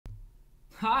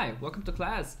Hi, welcome to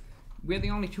class. We're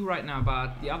the only two right now,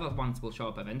 but the other ones will show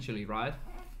up eventually, right?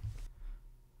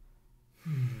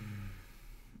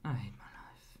 I hate my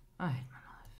life. I hate my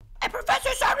life. And Professor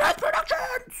Sunreis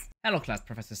Productions! Hello class,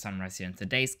 Professor Sunreis here. In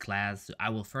today's class, I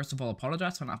will first of all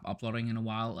apologize for not uploading in a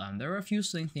while. There are a few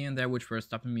things here and there which were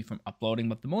stopping me from uploading,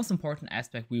 but the most important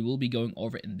aspect we will be going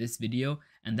over in this video,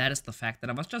 and that is the fact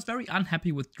that I was just very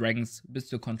unhappy with Dragon's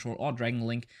Bystial Control or Dragon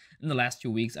Link in the last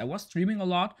few weeks. I was streaming a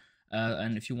lot.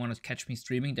 And if you want to catch me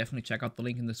streaming, definitely check out the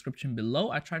link in the description below.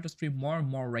 I try to stream more and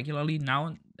more regularly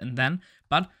now and then,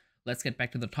 but let's get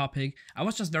back to the topic. I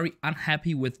was just very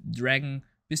unhappy with Dragon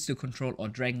Bystial Control or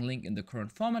Dragon Link in the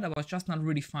current format. I was just not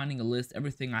really finding a list.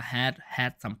 Everything I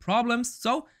had some problems.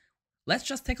 So let's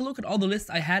just take a look at all the lists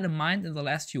I had in mind in the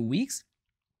last few weeks.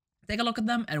 Take a look at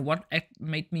them and what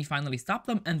made me finally stop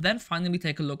them, and then finally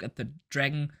take a look at the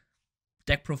Dragon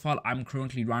deck profile I'm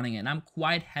currently running, and I'm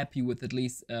quite happy with, at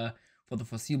least for the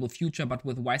foreseeable future. But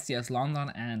with YCS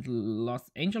London and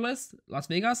Las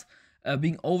Vegas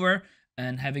being over,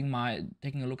 and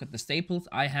taking a look at the staples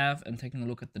I have and taking a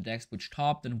look at the decks which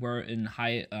topped and were in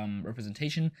high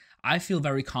representation, I feel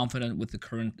very confident with the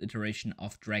current iteration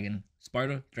of Dragon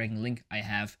Link I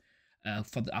have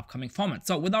for the upcoming format.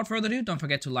 So without further ado, don't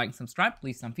forget to like and subscribe,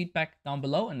 leave some feedback down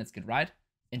below, and let's get right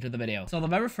into the video. So the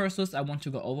very first list I want to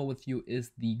go over with you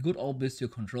is the good old Bystial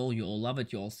Control. You all love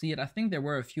it, you all see it. I think there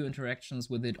were a few interactions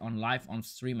with it on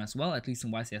stream as well, at least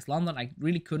in YCS London. I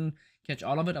really couldn't catch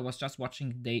all of it. I was just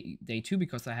watching day 2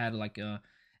 because I had like a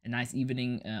nice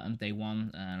evening on day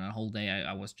 1, and a whole day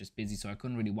I was just busy, so I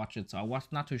couldn't really watch it. So I was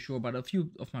not too sure, but a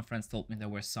few of my friends told me there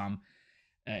were some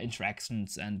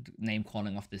interactions and name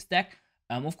calling of this deck.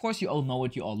 Of course, you all know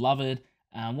it, you all love it.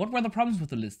 What were the problems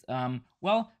with the list?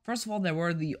 Well, first of all, there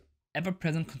were the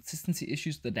ever-present consistency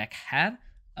issues the deck had.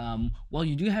 Well,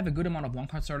 you do have a good amount of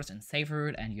one-card starters in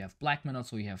Savored, and you have Black Metal,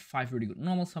 so you have 5 really good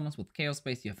normal summons with Chaos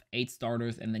Space, you have 8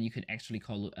 starters, and then you can actually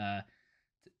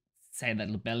say that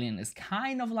Rebellion is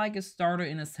kind of like a starter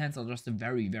in a sense, or just a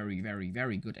very, very, very,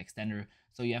 very good extender.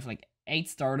 So you have like 8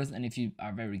 starters, and if you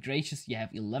are very gracious, you have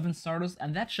 11 starters,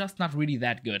 and that's just not really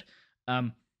that good.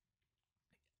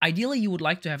 Ideally, you would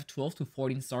like to have 12 to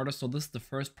 14 starters, so this is the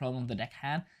first problem the deck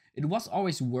had. It was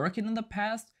always working in the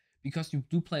past, because you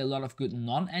do play a lot of good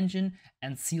non-engine,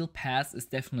 and Seal Pass is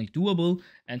definitely doable,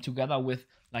 and together with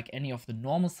like any of the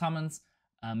normal summons,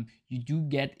 you do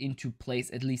get into place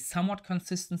at least somewhat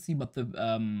consistency, but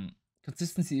the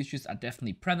consistency issues are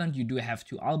definitely present. You do have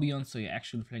 2 Albions, so you're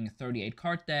actually playing a 38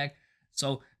 card deck,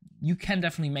 so you can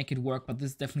definitely make it work, but this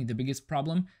is definitely the biggest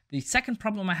problem. The second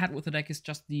problem I had with the deck is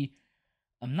just the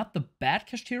not the bad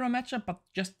Kashtira matchup, but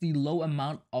just the low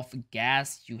amount of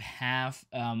gas you have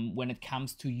when it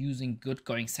comes to using good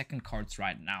going second cards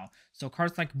right now. So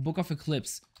cards like Book of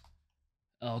Eclipse,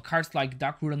 cards like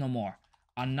Darkruler No More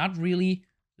are not really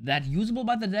that usable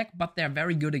by the deck, but they're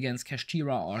very good against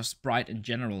Kashtira or Sprite in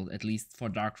general, at least for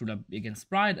Darkruler against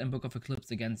Sprite and Book of Eclipse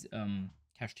against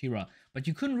Kashtira. But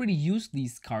you couldn't really use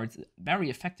these cards very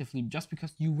effectively just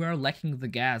because you were lacking the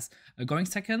gas. Going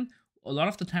second, a lot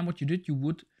of the time what you did, you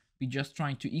would be just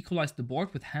trying to equalize the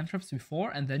board with hand traps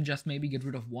before, and then just maybe get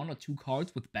rid of 1 or 2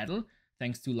 cards with battle,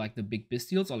 thanks to like the big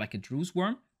Bystials or like a Drew's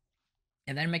Worm,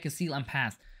 and then make a Seal and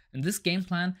pass. And this game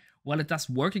plan, while it does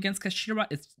work against Kashtira,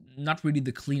 it's not really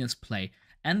the cleanest play.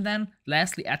 And then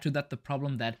lastly, add to that the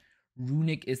problem that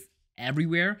Runic is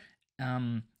everywhere.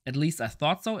 At least I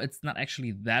thought so. It's not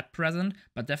actually that present,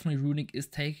 but definitely Runic is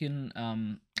taking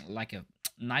like a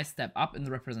nice step up in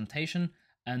the representation.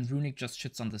 And Runic just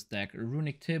shits on this deck.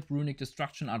 Runic Tip, Runic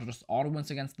Destruction are just auto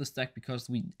wins against this deck, because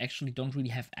we actually don't really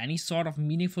have any sort of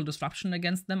meaningful disruption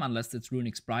against them unless it's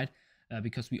Runic Sprite,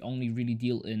 because we only really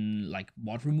deal in like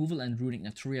board removal, and Runic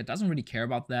Naturia doesn't really care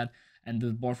about that. And the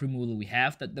board removal we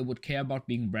have that they would care about,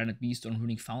 being Branded Beast or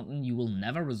Runic Fountain, you will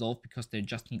never resolve, because they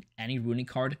just need any Runic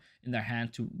card in their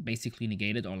hand to basically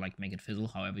negate it or like make it fizzle,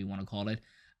 however you want to call it.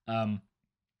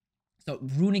 So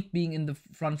Runic being in the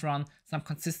front run, some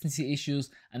consistency issues,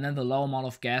 and then the low amount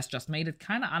of gas just made it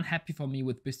kind of unhappy for me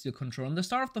with Bystial Control. And the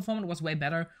start of the format was way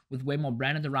better, with way more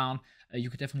Branded around.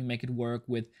 You could definitely make it work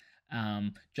with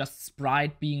just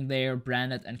Sprite being there,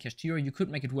 Branded, and Kashtira. You could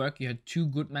make it work. You had 2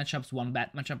 good matchups, 1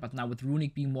 bad matchup, but now with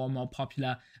Runic being more and more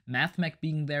popular, Mathmech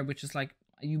being there, which is like,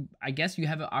 I guess you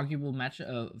have an arguable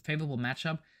favorable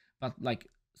matchup, but like,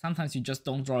 sometimes you just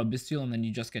don't draw a Bystial and then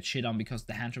you just get shit on because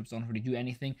the hand traps don't really do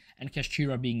anything, and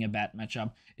Kashtira being a bad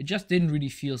matchup, it just didn't really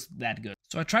feel that good.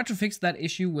 So I tried to fix that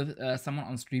issue with someone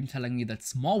on stream telling me that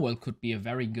Small World could be a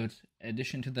very good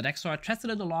addition to the deck, so I tested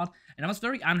it a lot, and I was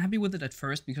very unhappy with it at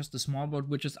first because the Small World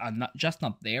witches are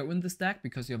not there in this deck,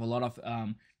 because you have a lot of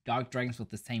Dark Dragons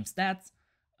with the same stats,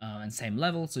 and same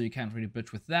level, so you can't really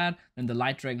bridge with that. Then the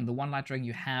light dragon, the one light dragon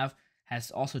you have,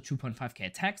 has also 2.5k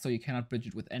attack, so you cannot bridge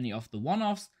it with any of the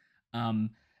one-offs.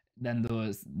 Then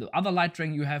the other light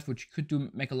dragon you have, which could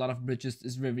make a lot of bridges,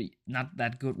 is really not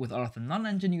that good with all of the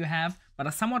non-engine you have, but I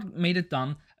somewhat made it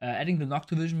done. Adding the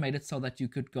Noctivision made it so that you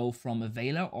could go from a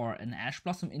Veiler or an Ash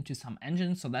Blossom into some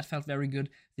engines, so that felt very good.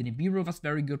 The Nibiru was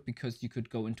very good because you could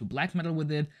go into black metal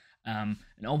with it. And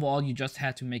overall, you just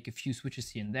had to make a few switches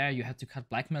here and there. You had to cut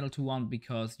black metal to 1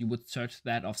 because you would search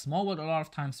that off small world a lot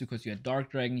of times, because you had dark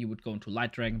dragon, you would go into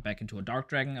light dragon, back into a dark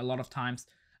dragon a lot of times.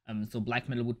 So black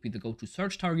metal would be the go-to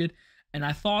search target. And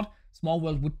I thought small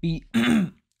world would be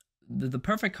the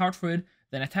perfect card for it.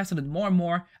 Then I tested it more and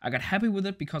more. I got happy with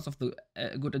it because of the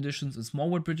good additions and small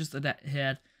world bridges that it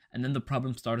had. And then the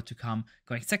problems started to come.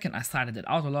 Going second, I started it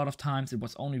out a lot of times. It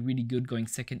was only really good going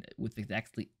second with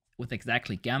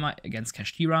exactly Gamma against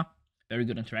Kashtira. Very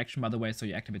good interaction, by the way. So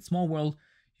you activate Small World,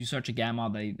 you search a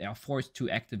Gamma, they are forced to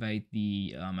activate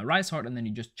the Arise Heart, and then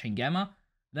you just chain Gamma.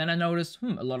 Then I noticed,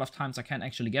 a lot of times I can't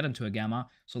actually get into a Gamma,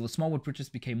 so the Small World bridges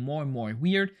became more and more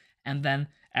weird. And then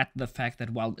add the fact that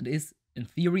while it is, in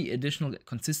theory, additional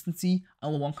consistency,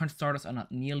 our one-card starters are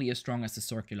not nearly as strong as the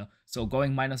Circular. So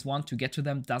going -1 to get to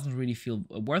them doesn't really feel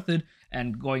worth it,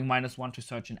 and going -1 to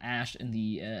search an Ash in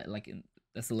the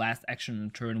as the last action in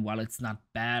turn, while it's not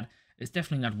bad, it's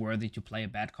definitely not worthy to play a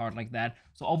bad card like that.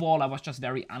 So overall, I was just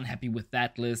very unhappy with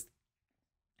that list,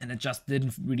 and it just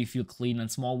didn't really feel clean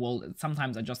and Small World.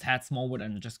 Sometimes I just had Small World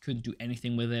and I just couldn't do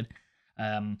anything with it.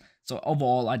 So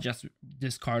overall, I just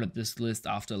discarded this list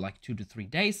after like 2 to 3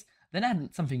 days. Then I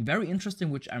had something very interesting,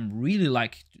 which I'm really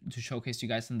like to showcase you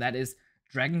guys, and that is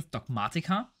Dragon's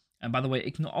Dogmatica. And by the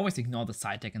way, always ignore the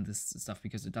side deck and this stuff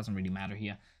because it doesn't really matter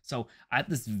here. So I had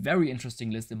this very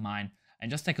interesting list in mind, and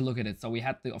just take a look at it. So we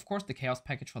had, of course, the Chaos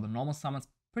package for the normal summons,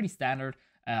 pretty standard.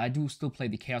 I do still play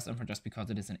the Chaos Emperor just because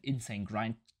it is an insane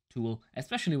grind tool,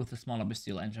 especially with the smaller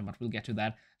Bystial engine, but we'll get to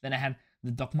that. Then I had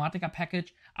the Dogmatica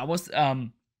package. I was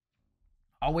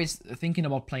always thinking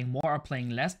about playing more or playing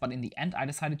less, but in the end I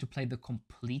decided to play the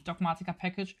complete Dogmatica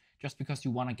package just because you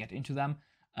want to get into them.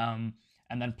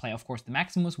 And then play, of course, the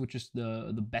Maximus, which is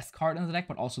the best card in the deck,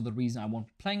 but also the reason I won't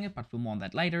be playing it, but we'll more on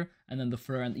that later. And then the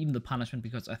Fleur and even the Punishment,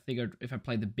 because I figured if I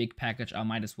play the big package, I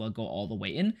might as well go all the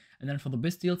way in. And then for the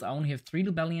Bystials, I only have 3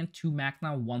 Libellion, 2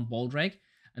 Magna, 1 Baldrake,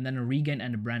 and then a Regain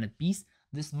and a Branded Beast.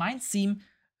 This might seem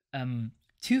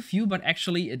too few, but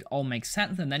actually it all makes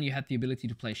sense. And then you had the ability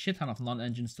to play a shit ton of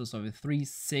non-engines still, so with 3,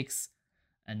 6,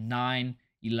 and 9,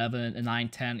 11, 9,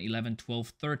 10, 11, 12,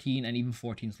 13, and even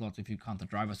 14 slots if you count the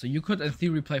driver. So you could, in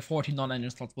theory, play 14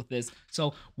 non-engine slots with this.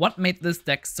 So what made this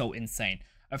deck so insane?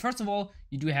 First of all,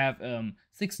 you do have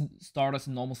 6 starters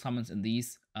and normal summons in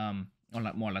these, or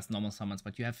not more or less normal summons,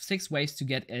 but you have 6 ways to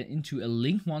get into a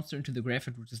Link monster into the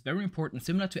graveyard, which is very important.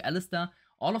 Similar to Alistair,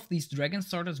 all of these Dragon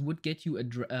starters would get you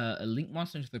a Link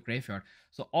monster into the graveyard.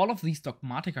 So all of these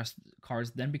Dogmatica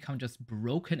cards then become just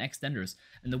broken extenders.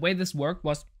 And the way this worked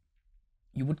was,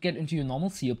 you would get into your normal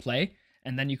seal play,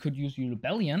 and then you could use your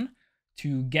Rebellion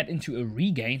to get into a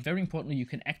Regain. Very importantly, you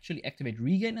can actually activate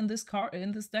Regain in this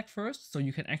deck first, so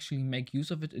you can actually make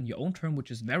use of it in your own turn,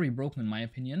 which is very broken in my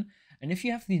opinion. And if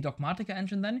you have the Dogmatica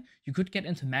engine, then you could get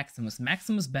into Maximus.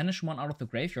 Maximus banish 1 out of the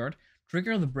graveyard,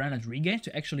 trigger the Branded Regain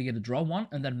to actually get a draw 1,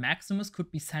 and then Maximus could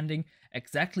be sending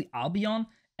exactly Albion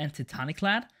and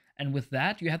Titaniclad. And with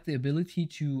that, you had the ability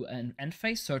to end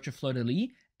phase search a Fleur-de-Lis,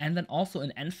 and then also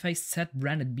an end phase set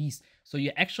Branded Beast. So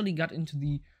you actually got into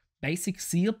the basic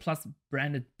seal plus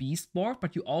Branded Beast board,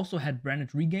 but you also had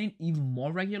Branded Regain even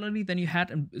more regularly than you had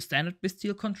in standard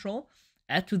Bystial control.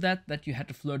 Add to that you had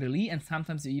the Fleur-de-Lis, and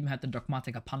sometimes you even had the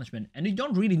Dogmatica Punishment. And you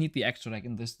don't really need the extra deck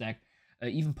in this deck,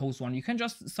 even post 1. You can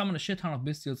just summon a shit ton of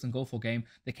Bystials and go for game.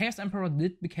 The Chaos Emperor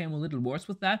became a little worse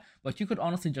with that, but you could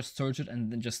honestly just search it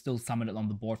and then just still summon it on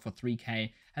the board for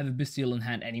 3k, have a Bystial in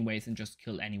hand anyways, and just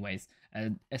kill anyways.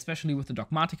 Especially with the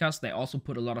Dogmaticas, they also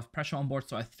put a lot of pressure on board,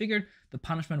 so I figured the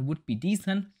Punishment would be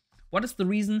decent. What is the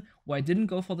reason why I didn't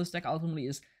go for this deck ultimately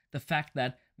is the fact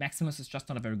that Maximus is just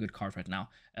not a very good card right now.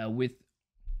 With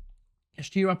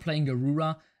Kashtira playing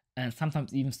Garura, and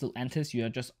sometimes even still Antis, you're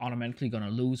just automatically gonna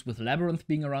lose. With Labyrinth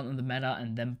being around in the meta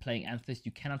and them playing Antis,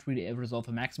 you cannot really ever resolve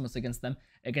a Maximus against them.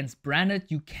 Against Branded,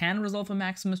 you can resolve a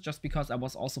Maximus just because I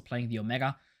was also playing the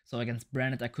Omega. So against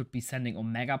Branded, I could be sending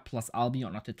Omega plus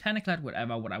Albion or Titaniclad,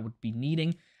 whatever what I would be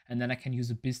needing. And then I can use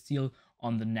a Bystial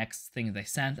on the next thing they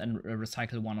send and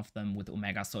recycle one of them with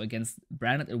Omega. So against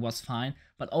Branded, it was fine.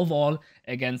 But overall,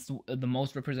 against the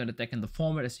most represented deck in the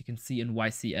format, as you can see in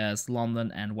YCS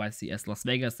London and YCS Las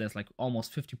Vegas, there's like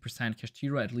almost 50%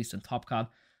 Kashtira, at least in top card.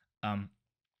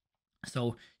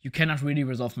 So you cannot really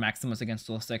resolve Maximus against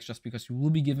those decks just because you will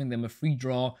be giving them a free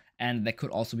draw, and they could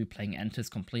also be playing Entis,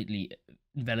 completely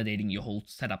invalidating your whole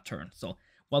setup turn. So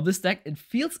while this deck, it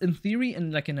feels in theory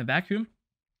and like in a vacuum,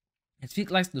 it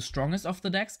feels like the strongest of the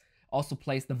decks, also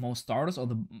plays the most starters, or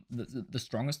the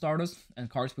strongest starters and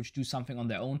cards which do something on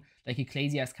their own. Like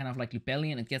Ecclesia is kind of like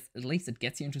Rebellion. It gets, at least it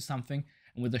gets you into something,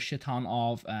 and with a shit ton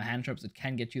of hand traps, it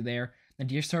can get you there. The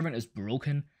Dear Servant is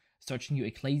broken, searching you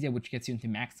Ecclesia, which gets you into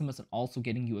Maximus, and also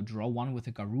getting you a draw one with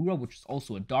a Garura, which is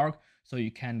also a dark, so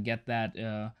you can get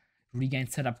that regain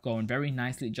setup going very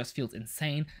nicely. It just feels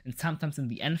insane. And sometimes in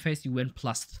the end phase you went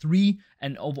 +3,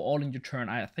 and overall in your turn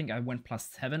I think I went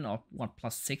 +7 or what,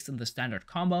 +6 in the standard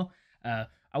combo.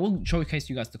 I will showcase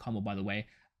you guys the combo, by the way.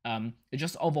 It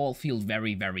just overall feels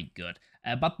very, very good.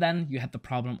 But then you had the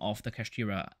problem of the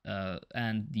Kashtira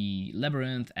and the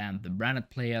Labyrinth and the branded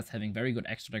players having very good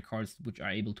extra deck cards which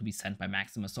are able to be sent by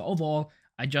Maximus. So overall,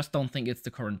 I just don't think it's the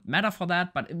current meta for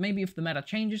that, but maybe if the meta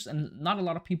changes and not a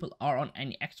lot of people are on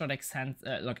any extra deck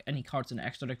like any cards in the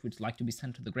extra deck which like to be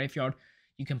sent to the graveyard,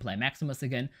 you can play Maximus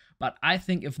again. But I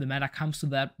think if the meta comes to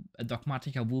that,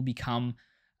 Dogmatica will become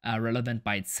relevant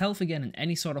by itself again in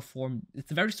any sort of form.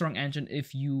 It's a very strong engine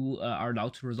if you are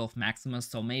allowed to resolve Maximus,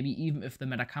 so maybe even if the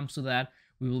meta comes to that,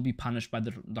 we will be punished by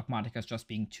the Dogmaticas just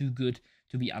being too good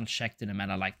to be unchecked in a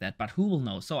meta like that, but who will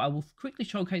know. So I will quickly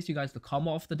showcase you guys the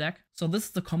combo of the deck. So this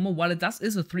is the combo. While it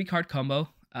is a 3-card combo,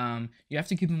 you have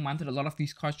to keep in mind that a lot of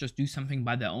these cards just do something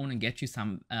by their own and get you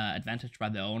some advantage by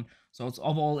their own. So it's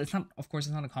overall, it's not, of course,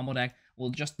 it's not a combo deck. Well,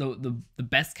 just the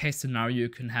best case scenario you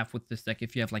can have with this deck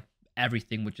if you have like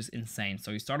everything, which is insane.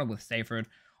 So you start off with Seyfried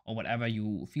or whatever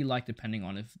you feel like, depending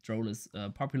on if Droll is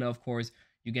popular, of course.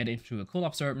 You get into a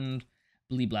Chillhop Serpent,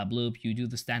 bleep blah bloop. You do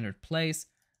the standard plays,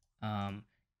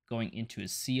 going into a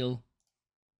Seal.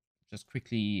 Just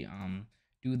quickly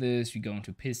do this. You go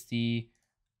into Pisty,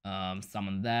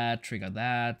 summon that, trigger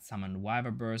that, summon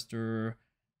Wyver Burster,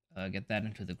 get that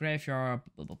into the graveyard,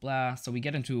 blah blah blah. So we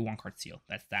get into a 1-card Seal.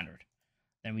 That's standard.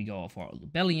 Then we go for a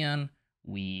Lubellion.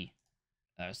 We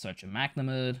search a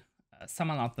Magnamud,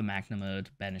 summon out the Magnamud,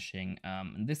 banishing.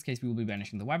 In this case, we will be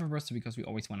banishing the Wyver Burster because we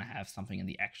always want to have something in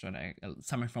the extra deck,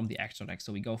 something from the extra deck.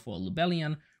 So we go for a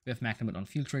Lubellion. We have Magnamud on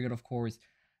field triggered, of course.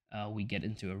 We get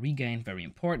into a regain, very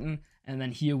important. And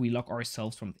then here we lock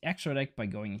ourselves from the extra deck by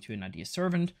going into an Idea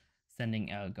Servant, sending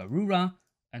a Garura,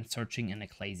 and searching an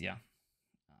Ecclesia.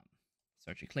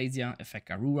 Search Ecclesia, effect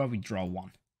Garura, we draw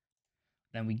 1.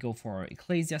 Then we go for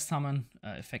Ecclesia summon,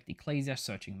 effect Ecclesia,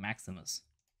 searching Maximus.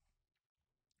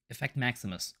 Effect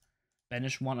Maximus.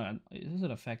 Banish 1, is it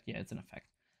effect? Yeah, it's an effect.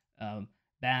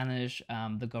 Banish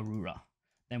the Garura.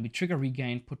 Then we trigger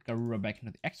regain, put Garura back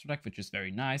into the extra deck, which is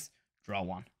very nice. Draw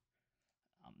 1.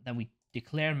 Then we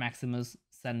declare Maximus,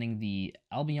 sending the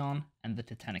Albion and the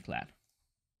Titanic Lad.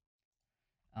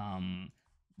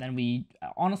 Then we,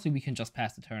 honestly, we can just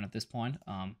pass the turn at this point.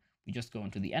 We just go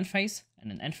into the end phase,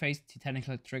 and in end phase, Titanic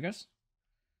Lad triggers.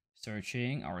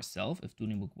 Searching ourselves, if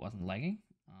Dunimuk wasn't lagging.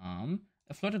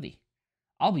 A Fleur-de-Lis.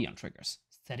 Albion triggers,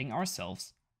 setting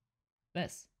ourselves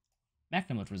this.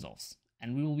 Magnamud resolves,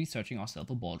 and we will be searching ourselves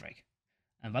a Baldrake.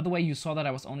 And by the way, you saw that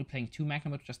I was only playing 2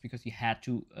 Magnamud just because you had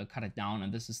to cut it down,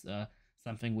 and this is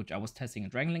something which I was testing in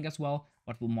Dragon Link as well,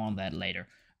 but we'll more on that later.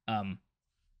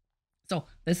 So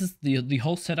this is the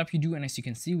whole setup you do, and as you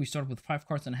can see, we start with 5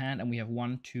 cards in hand, and we have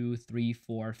 1, 2, 3,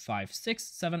 4, 5, 6,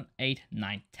 7, 8,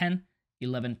 9, 10,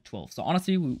 11, 12. So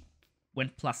honestly, we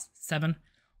went +7.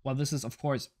 While this is, of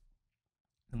course,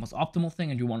 the most optimal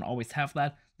thing, and you won't always have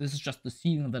that, this is just the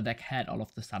ceiling the deck had all of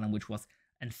a sudden, which was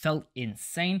and felt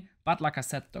insane. But like I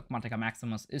said, Dogmatica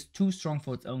Maximus is too strong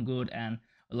for its own good, and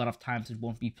a lot of times it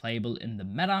won't be playable in the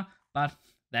meta, but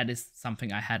that is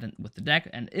something I had with the deck.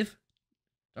 And if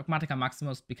Dogmatica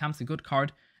Maximus becomes a good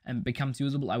card and becomes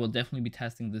usable, I will definitely be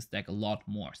testing this deck a lot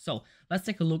more. So let's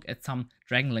take a look at some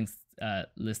Dragon Link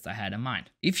lists I had in mind.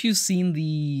 If you've seen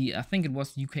the, I think it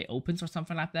was UK Opens or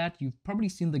something like that, you've probably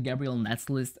seen the Gabriel Nets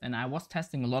list, and I was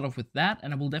testing a lot of with that,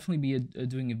 and I will definitely be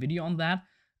doing a video on that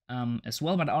as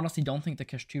well. But I honestly don't think the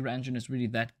Kashtira engine is really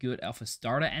that good of a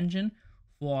starter engine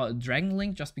for Dragon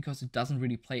Link, just because it doesn't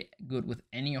really play good with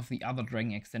any of the other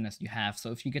Dragon extenders you have.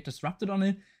 So if you get disrupted on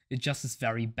it, it just is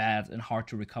very bad and hard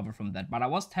to recover from that. But I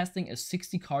was testing a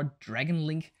 60-card Dragon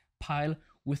Link pile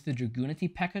with the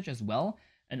Dragoonity package as well.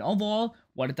 And overall,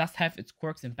 while it does have its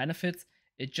quirks and benefits,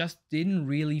 it just didn't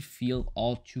really feel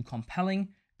all too compelling,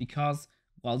 because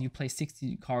while you play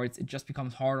 60 cards, it just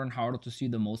becomes harder and harder to see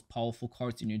the most powerful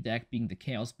cards in your deck, being the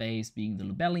Chaos Base, being the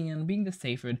Lubellion, being the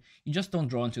Seyfried. You just don't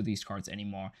draw into these cards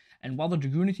anymore. And while the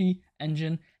Dragoonity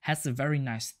engine has a very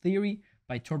nice theory,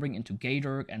 by turboing into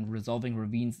Gator and resolving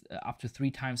ravines up to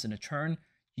 3 times in a turn,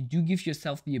 you do give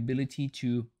yourself the ability to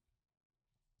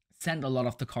send a lot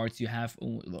of the cards you have, a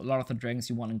lot of the dragons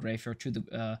you want in graveyard to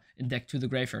the in deck to the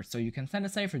graveyard. So you can send a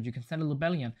Seyfried, you can send a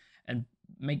Lobelian, and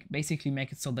basically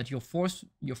make it so that you're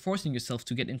forcing yourself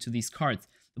to get into these cards.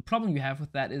 The problem you have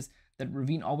with that is that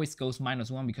Ravine always goes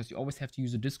 -1 because you always have to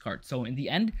use a discard. So in the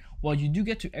end, while you do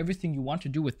get to everything you want to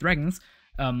do with dragons,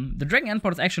 the Dragon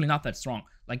Endport is actually not that strong.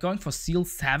 Like going for Seal,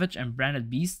 Savage, and Branded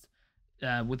Beast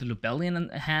with a Lobelian in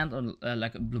hand, or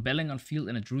like a Lobelian on field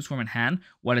and a Drewsworm in hand,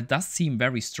 while it does seem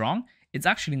very strong, it's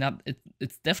actually not,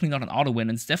 it's definitely not an auto win,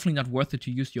 and it's definitely not worth it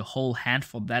to use your whole hand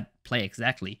for that play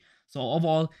exactly. So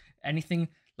overall, anything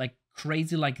like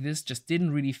crazy like this just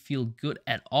didn't really feel good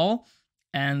at all.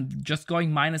 And just going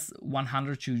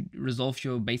 -100 to resolve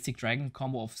your basic dragon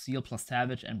combo of Seal plus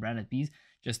Savage and Branded Beast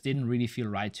just didn't really feel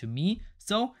right to me.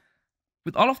 So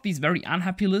with all of these very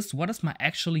unhappy lists, what is my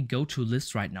actually go-to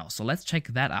list right now? So let's check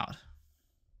that out.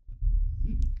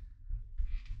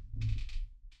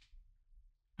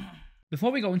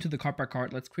 Before we go into the card by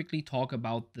card, let's quickly talk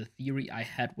about the theory I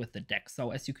had with the deck.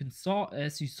 So as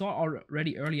you saw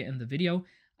already earlier in the video,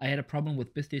 I had a problem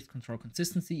with Bystial's control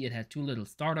consistency. It had too little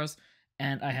starters,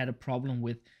 and I had a problem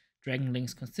with Dragon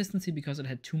Link's consistency because it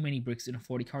had too many bricks in a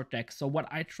 40 card deck. So what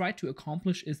I tried to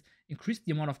accomplish is increase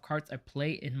the amount of cards I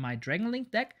play in my Dragon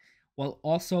Link deck, while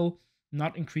also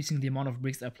not increasing the amount of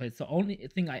bricks I played. So only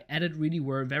thing I added really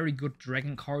were very good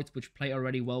dragon cards which play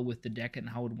already well with the deck and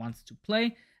how it wants to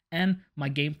play. And my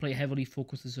gameplay heavily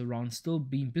focuses around still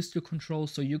being Bystial control.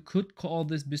 So you could call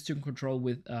this Bystial control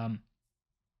with a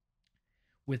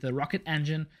rocket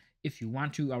engine if you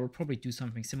want to. I will probably do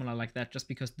something similar like that, just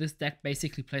because this deck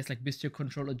basically plays like Bystial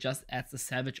control. It just adds a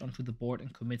Savage onto the board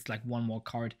and commits like one more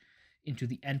card into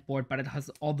the end board, but it has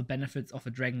all the benefits of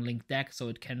a Dragon Link deck, so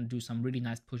it can do some really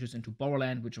nice pushes into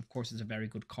Borderland, which of course is a very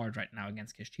good card right now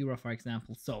against Kashtira, for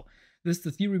example. So this is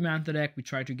the theory behind the deck. We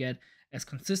try to get as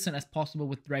consistent as possible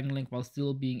with Dragon Link while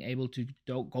still being able to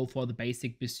go for the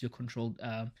basic Bystial controlled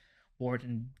board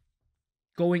and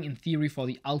going in theory for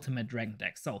the ultimate dragon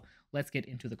deck. So let's get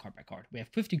into the card by card. We have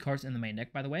 50 cards in the main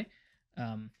deck, by the way.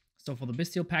 So for the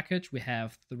Bystial package, we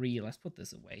have 3, let's put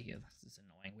this away here, this is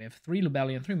annoying. We have 3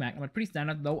 Lobelian, 3 Magma, pretty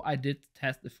standard, though I did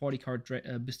test the 40 card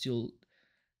Bystial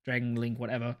Dragon Link,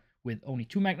 whatever, with only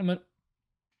 2 Magma.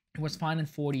 It was fine in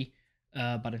 40,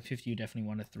 but in 50 you definitely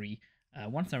wanted 3.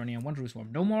 1 Serenia, 1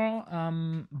 Drewsworm. No more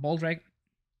Baldrake.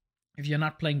 If you're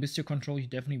not playing Bystial control, you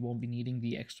definitely won't be needing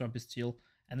the extra Bystial,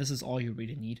 and this is all you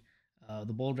really need.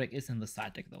 The Baldrake is in the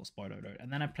side deck though, spoiler alert.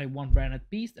 And then I play 1 Branded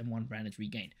Beast and 1 Branded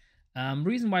Regain.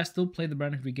 Reason why I still play the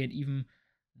Branded Regain, even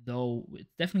though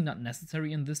it's definitely not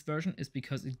necessary in this version, is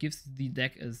because it gives the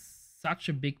deck such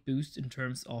a big boost in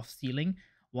terms of sealing,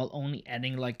 while only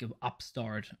adding like an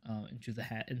upstart into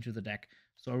the deck.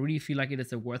 So I really feel like it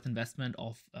is a worth investment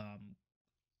of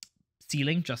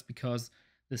sealing, just because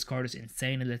this card is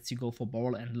insane. It lets you go for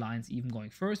ball and lines even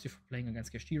going first if you're playing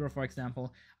against Kashtira, for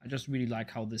example. I just really like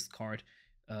how this card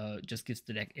just gives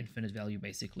the deck infinite value,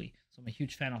 basically. So I'm a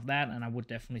huge fan of that, and I would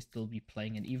definitely still be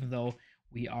playing it, even though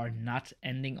we are not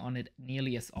ending on it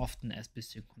nearly as often as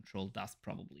Bystial Control does,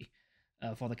 probably.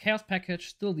 For the Chaos package,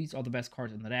 still these are the best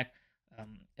cards in the deck.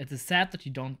 It is sad that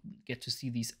you don't get to see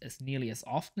these as nearly as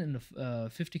often in the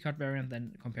 50 card variant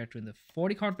than compared to in the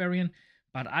 40 card variant,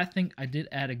 but I think I did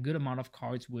add a good amount of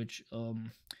cards which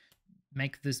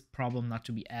make this problem not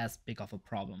to be as big of a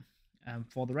problem.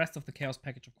 For the rest of the Chaos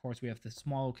package, of course, we have the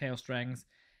small Chaos Dragons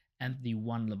and the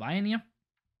 1 Leviania.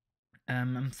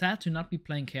 I'm sad to not be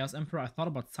playing Chaos Emperor. I thought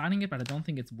about signing it, but I don't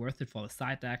think it's worth it for the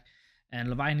side deck. And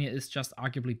Leviania is just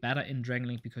arguably better in Dragon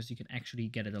Link because you can actually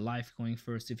get it alive going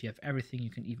first. If you have everything, you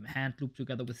can even hand loop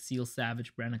together with Seal,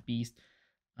 Savage, Branded Beast.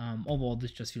 Overall,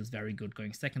 this just feels very good.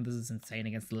 Going second, this is insane.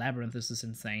 Against the Labyrinth, this is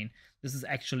insane. This is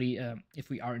actually, if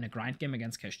we are in a grind game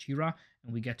against Kashtira,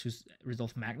 and we get to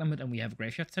resolve Magnum and we have a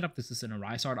Graveyard setup, this is an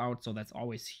Arise Art out, so that's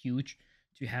always huge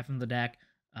to have in the deck,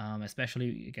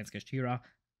 especially against Kashtira.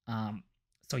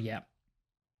 So yeah,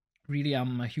 really,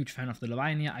 I'm a huge fan of the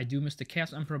Leviania. I do miss the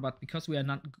Chaos Emperor, but because we are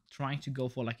not trying to go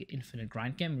for like an infinite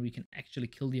grind game, we can actually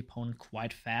kill the opponent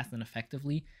quite fast and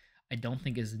effectively. I don't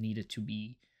think it's needed to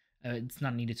be... it's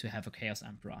not needed to have a Chaos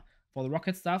Emperor. For the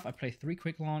rocket stuff, I play 3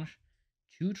 Quick Launch,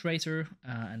 2 Tracer,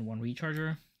 and 1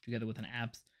 Recharger, together with an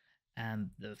Abs. And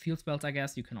the field spells, I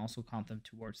guess, you can also count them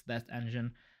towards that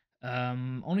engine.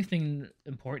 Only thing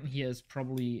important here is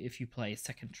probably if you play a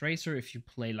second Tracer, if you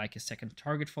play like a second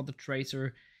target for the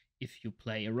Tracer, if you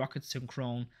play a Rocket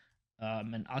Synchrone.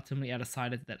 And ultimately I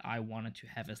decided that I wanted to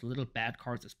have as little bad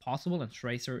cards as possible, and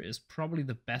Tracer is probably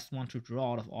the best one to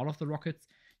draw out of all of the rockets.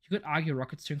 You could argue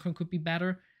Rocket Synchron could be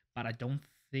better, but I don't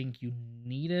think you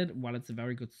need it. While it's a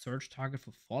very good search target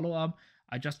for follow-up,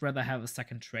 I just rather have a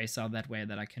second Tracer, that way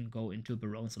that I can go into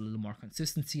Barones a little more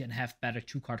consistency and have better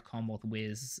 2-card combos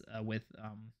with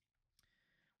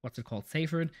what's it called,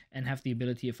 Safered, and have the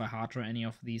ability, if I hard draw any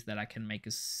of these, that I can make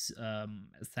a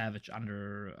Savage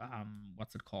under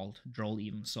what's it called, Droll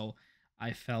even. So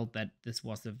I felt that this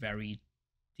was a very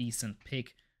decent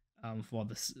pick for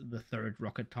the third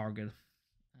Rocket target.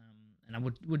 And I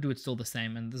would do it still the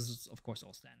same, and this is of course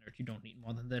all standard. You don't need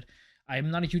more than that. I'm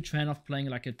not a huge fan of playing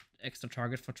like an extra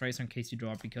target for Tracer in case you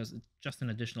draw, because it's just an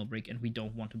additional brick and we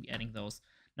don't want to be adding those.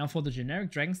 Now for the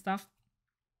generic dragon stuff,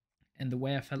 and the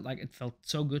way I felt like it felt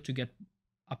so good to get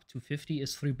up to 50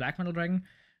 is 3 Black Metal Dragon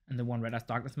and the 1 Red Ice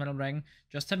Darkness Metal Dragon.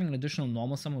 Just having an additional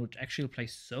normal summon, which actually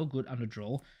plays so good under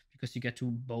Droll, because you get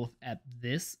to both at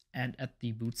this and at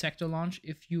the boot sector launch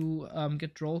if you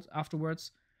get Drolled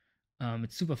afterwards.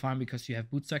 It's super fun because you have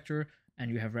boot sector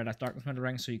and you have Red Ice Darkness Metal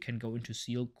Dragon, so you can go into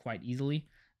seal quite easily.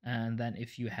 And then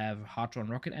if you have hard drawn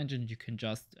Rocket Engine, you can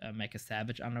just make a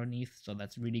Savage underneath, so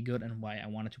that's really good, and why I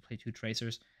wanted to play 2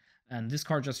 Tracers. And this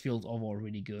card just feels overall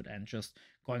really good, and just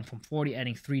going from 40,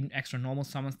 adding 3 extra normal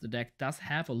summons. The deck does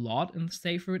have a lot in the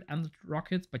Safered and the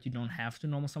Rockets, but you don't have to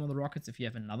normal summon the Rockets. If you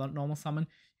have another normal summon,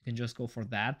 you can just go for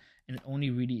that, and it only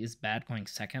really is bad going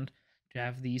second to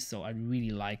have these. So I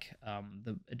really like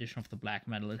the addition of the Black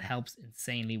Metal. It helps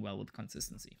insanely well with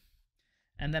consistency.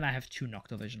 And then I have 2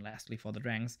 Noctovision lastly for the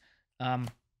Dragons.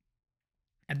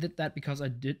 I did that because I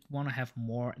did want to have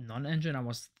more non-engine. I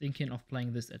was thinking of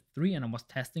playing this at 3 and I was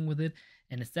testing with it,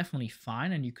 and it's definitely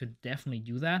fine and you could definitely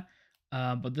do that.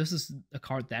 But this is a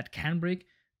card that can break,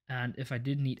 and if I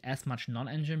didn't need as much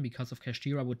non-engine because of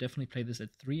Kashtira, I would definitely play this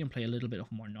at 3 and play a little bit of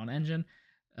more non-engine.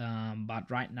 But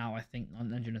right now I think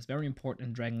non-engine is very important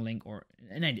in Dragon Link or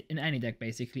in any deck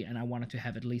basically, and I wanted to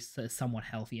have at least a somewhat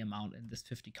healthy amount in this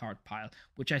 50 card pile,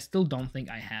 which I still don't think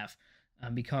I have.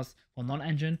 Because for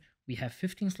non-engine, we have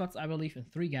 15 slots, I believe, in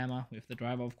 3 Gamma. We have the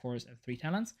Driver, of course, and 3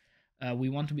 Talents. We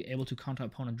want to be able to counter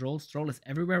opponent Drolls. Droll is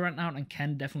everywhere right now and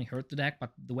can definitely hurt the deck,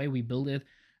 but the way we build it,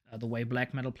 the way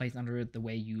Black Metal plays under it, the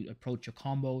way you approach your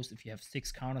combos, if you have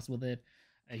 6 counters with it,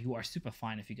 you are super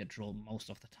fine if you get Droll most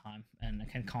of the time, and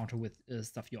can counter with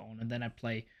stuff you own. And then I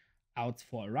play outs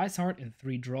for a Rise Heart in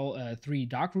 3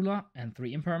 Dark Ruler and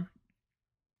 3 Imperm.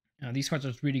 These cards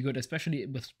are really good, especially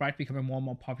with Sprite becoming more and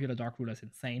more popular. Dark Ruler is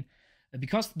insane.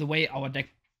 Because the way our deck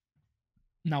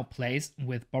now plays,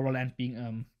 with Borrowland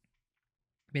being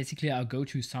basically our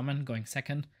go-to summon going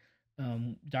second,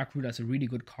 Dark Ruler is a really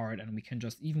good card, and we can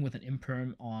just, even with an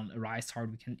Imperm on a Rise Heart,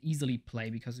 we can easily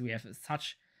play because we have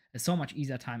so much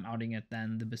easier time outing it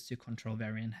than the Bystial Control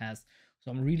variant has. So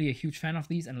I'm really a huge fan of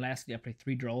these. And lastly, I played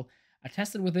 3 Droll. I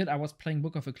tested with it. I was playing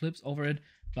Book of Eclipse over it,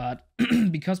 but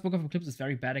because Book of Eclipse is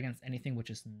very bad against anything which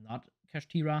is not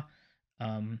Kashtira,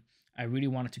 I really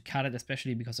wanted to cut it,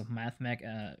 especially because of Math Mech.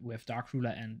 We have Dark Ruler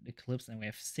and Eclipse, and we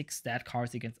have 6 stat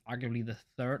cards against arguably the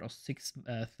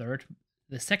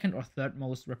second or third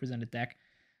most represented deck.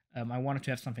 I wanted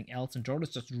to have something else, and Droll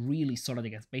is just really solid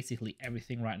against basically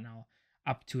everything right now,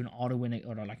 up to an auto winning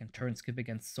or like a turn skip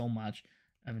against so much.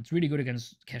 It's really good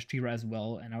against Kashtira as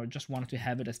well, and I just wanted to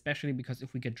have it, especially because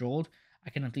if we get Drolled, I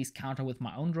can at least counter with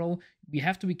my own Droll. We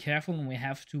have to be careful, and we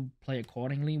have to play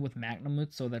accordingly with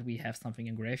Magnamut so that we have something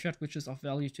in Graveyard which is of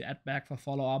value to add back for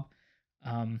follow-up.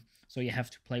 So you have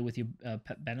to play with your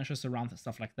banishes around and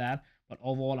stuff like that. But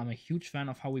overall, I'm a huge fan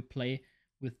of how we play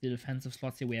with the defensive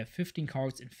slots here. We have 15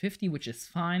 cards in 50, which is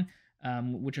fine,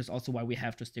 which is also why we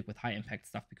have to stick with high impact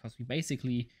stuff, because we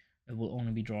basically will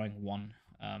only be drawing 1,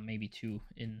 maybe 2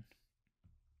 in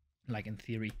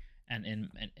theory and in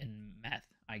math,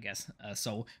 I guess.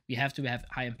 So we have to have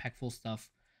high impactful stuff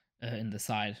in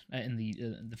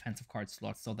the defensive card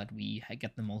slots, so that we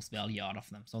get the most value out of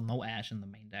them. So no Ash in the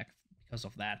main deck because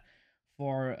of that.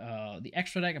 For the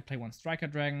extra deck, I play 1 Striker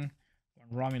Dragon, 1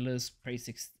 Romulus, play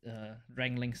 6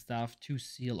 Dragon Link stuff, 2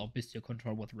 Seal or Bystial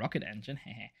Control with Rocket Engine.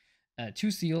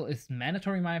 2 Seal is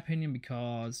mandatory in my opinion,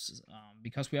 because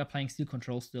we are playing Steel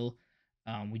Control still.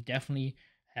 We definitely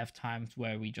have times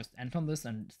where we just end on this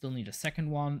and still need a second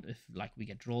one, if like we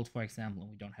get Drolled, for example,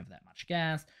 and we don't have that much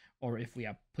gas, or if we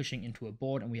are pushing into a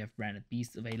board and we have Branded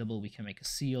Beast available, we can make a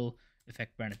Seal,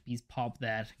 effect Branded Beast, pop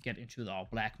that, get into our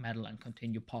Black Metal and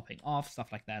continue popping off,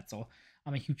 stuff like that. So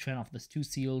I'm a huge fan of this 2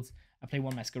 Seals. I play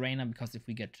 1 Masquerena because if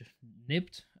we get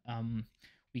nipped,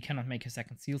 we cannot make a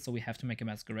second Seal, so we have to make a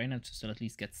Masquerena to still at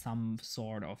least get some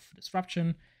sort of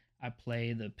disruption. I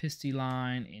play the Pisty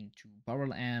line into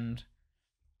Borrowland.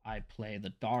 I play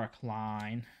the Dark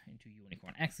line into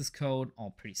Unicorn Access Code, all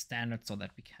pretty standard, so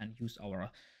that we can use our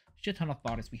shit ton of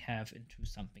bodies we have into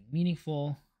something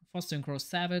meaningful. For Synchro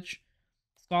Savage,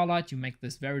 Starlight, you make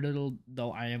this very little,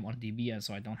 though I am on DB and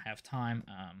so I don't have time,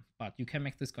 but you can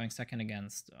make this going second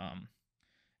against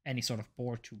any sort of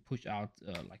board to push out,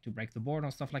 like to break the board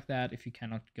or stuff like that. If you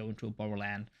cannot go into a borrow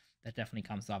land, that definitely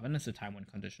comes up, and it's a time win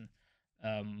condition.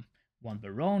 One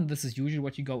Barone, this is usually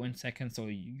what you go in second, so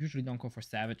you usually don't go for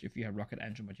Savage if you have Rocket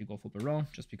Engine, but you go for Barone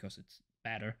just because it's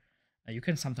better. You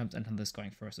can sometimes enter this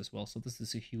going first as well, so this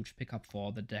is a huge pickup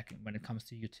for the deck when it comes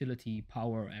to utility,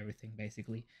 power, everything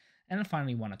basically. And then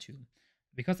finally 1 or 2.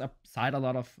 Because I side a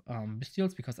lot of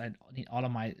Bystials, because I need all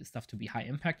of my stuff to be high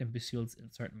impact, and Bystials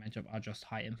in certain matchup are just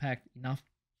high impact enough.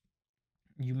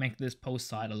 You make this post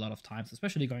side a lot of times,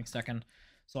 especially going second,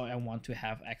 so I want to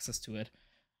have access to it.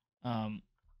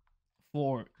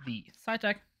 For the side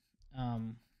deck,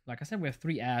 like I said, we have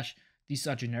 3 Ash. These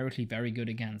are generically very good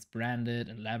against Branded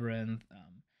and Labyrinth,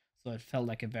 so it felt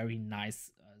like a very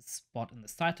nice spot in the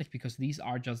side deck, because these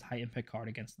are just high impact card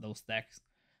against those decks.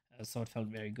 So it felt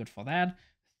very good for that.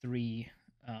 3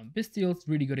 Bystials,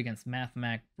 really good against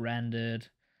Mathmag, Branded,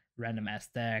 random ass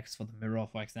decks, for the Mirror,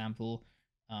 for example.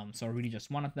 So I really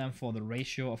just wanted them. For the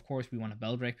ratio, of course, we want a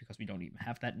Beldrake because we don't even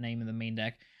have that name in the main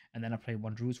deck. And then I play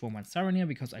 1 Drewsworm, 1 Saronir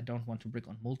because I don't want to brick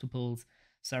on multiples.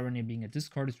 Saronir being a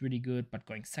discard is really good, but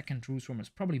going second Drewsworm is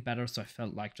probably better, so I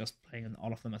felt like just playing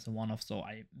all of them as a one-off, so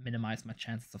I minimize my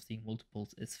chances of seeing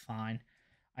multiples is fine.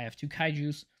 I have 2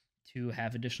 Kaijus to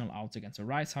have additional outs against a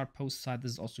Rise Heart post side.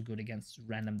 This is also good against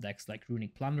random decks like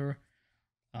Runic Plunder.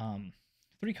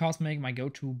 3 Cosmic, my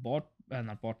go-to board,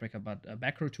 not board breaker, but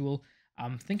back row tool.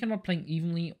 I'm thinking about playing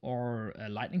Evenly or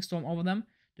Lightning Storm over them,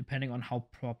 depending on how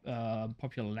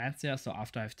popular lands they are. So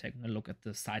after I've taken a look at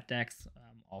the side decks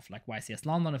of like YCS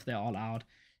London, if they're all out,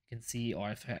 you can see,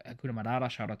 or if Hakuna Matata,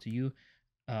 shout out to you,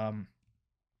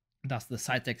 does the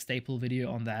side deck staple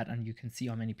video on that, and you can see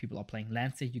how many people are playing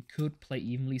lands here. You could play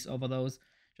Evenlys over those,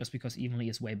 just because Evenly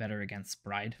is way better against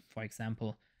Sprite, for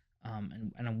example.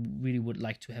 And I really would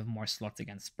like to have more slots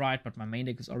against Sprite, but my main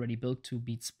deck is already built to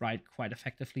beat Sprite quite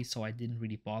effectively, so I didn't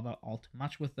really bother all too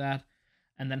much with that.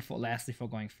 And then lastly, for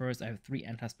going first, I have 3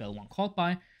 Anti-Spell, 1 Called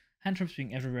By. Hand Traps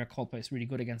being everywhere, Called By is really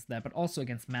good against that, but also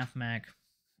against Mathmag,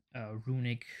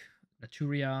 Runic,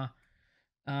 Naturia,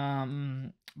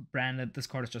 Branded. This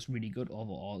card is just really good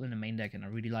overall in the main deck, and I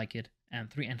really like it.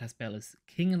 And 3 Anti-Spell is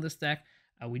king in this deck.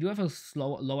 We do have a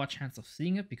lower chance of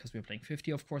seeing it because we're playing 50,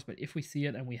 of course, but if we see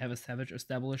it and we have a Savage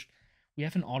established, we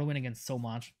have an auto-win against so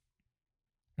much,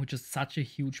 which is such a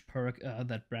huge perk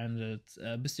that Branded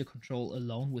Bystial Control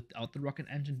alone without the Rocket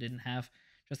Engine didn't have.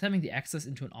 Just having the access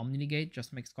into an Omni Negate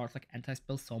just makes cards like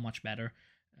Anti-Spell so much better.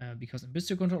 Because in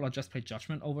Bystial Control, I just played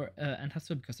Judgment over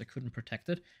Anti-Spell because I couldn't protect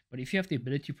it. But if you have the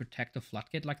ability to protect a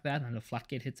Floodgate like that, and the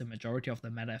Floodgate hits a majority of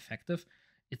the meta effective,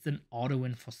 it's an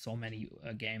auto-win for so many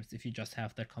games if you just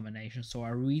have that combination. So I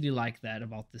really like that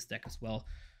about this deck as well.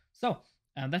 So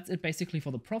that's it basically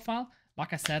for the profile.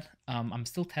 Like I said, I'm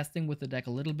still testing with the deck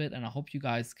a little bit, and I hope you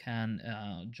guys can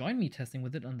join me testing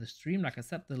with it on the stream. Like I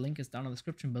said, the link is down in the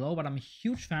description below, but I'm a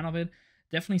huge fan of it.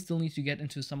 Definitely still need to get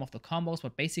into some of the combos,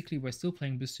 but basically we're still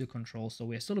playing Bystial Control, so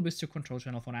we're still a Bystial Control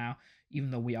channel for now,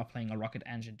 even though we are playing a Rocket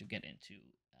Engine to get into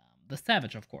the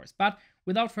Savage, of course. But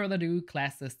without further ado,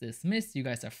 class is dismissed. You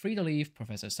guys are free to leave.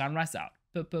 Professor Sunreis out.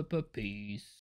 Peace.